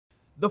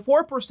The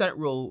 4%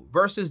 rule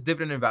versus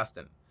dividend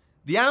investing.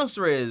 The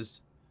answer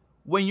is,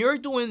 when you're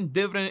doing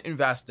dividend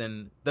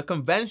investing, the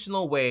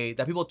conventional way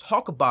that people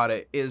talk about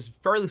it is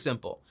fairly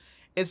simple.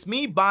 It's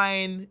me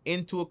buying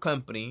into a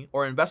company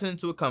or investing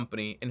into a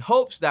company in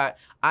hopes that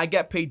I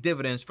get paid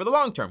dividends for the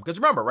long term. Because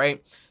remember,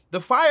 right, the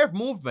FIRE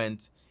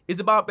movement is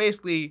about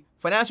basically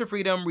financial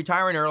freedom,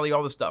 retiring early,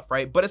 all this stuff,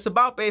 right? But it's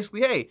about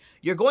basically, hey,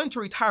 you're going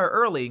to retire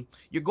early,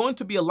 you're going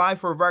to be alive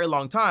for a very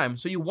long time,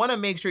 so you want to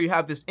make sure you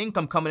have this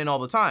income coming in all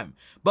the time.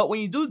 But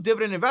when you do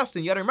dividend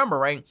investing, you got to remember,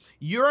 right,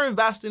 you're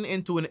investing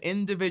into an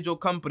individual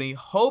company,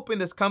 hoping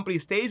this company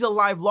stays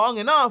alive long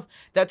enough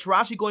that you're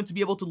actually going to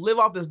be able to live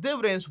off this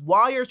dividends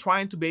while you're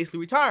trying to basically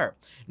retire.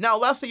 Now,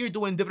 let's say you're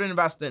doing dividend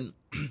investing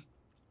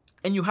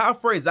and you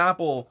have, for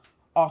example,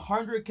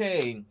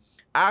 100K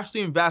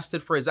actually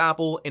invested, for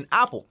example, in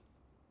Apple.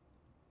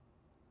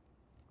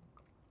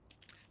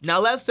 Now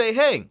let's say,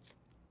 hey,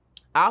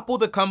 Apple,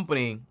 the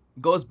company,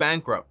 goes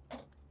bankrupt.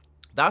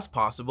 That's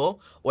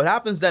possible. What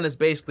happens then is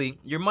basically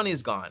your money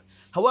is gone.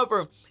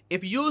 However,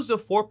 if you use the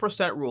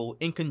 4% rule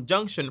in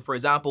conjunction, for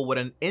example, with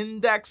an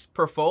index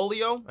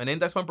portfolio, an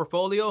index fund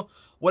portfolio,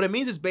 what it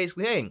means is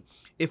basically, hey,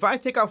 if I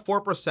take out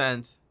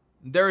 4%,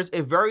 there is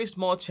a very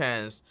small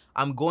chance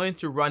I'm going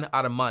to run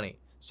out of money.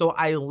 So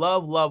I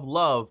love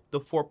the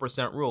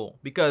 4% rule,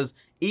 because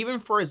even,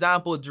 for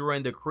example,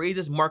 during the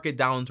craziest market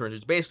downturns,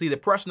 it's basically the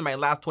depression that might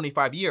last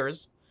 25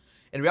 years,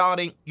 in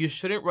reality, you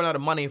shouldn't run out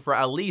of money for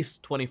at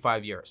least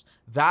 25 years.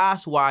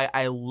 That's why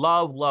I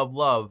love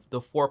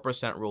the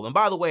 4% rule. And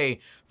by the way,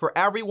 for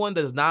everyone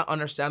that does not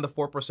understand the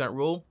 4%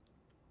 rule,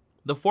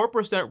 the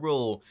 4%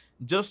 rule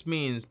just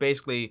means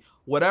basically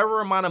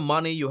whatever amount of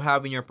money you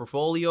have in your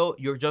portfolio,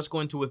 you're just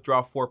going to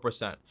withdraw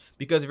 4%.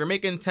 Because if you're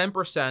making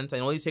 10%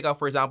 and only take out,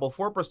 for example,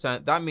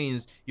 4%, that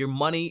means your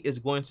money is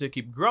going to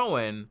keep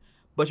growing,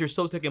 but you're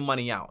still taking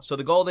money out. So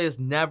the goal is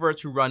never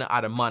to run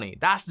out of money.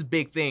 That's the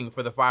big thing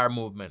for the FIRE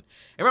movement.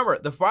 And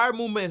remember, the FIRE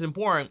movement is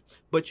important,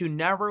 but you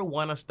never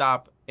want to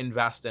stop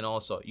investing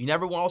also. You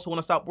never also want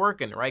to stop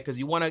working, right? Because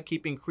you want to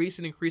keep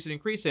increasing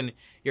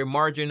your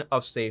margin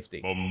of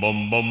safety.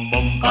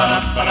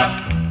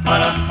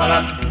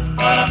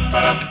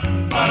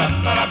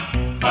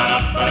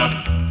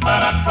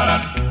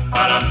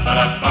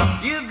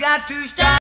 You've got to stop.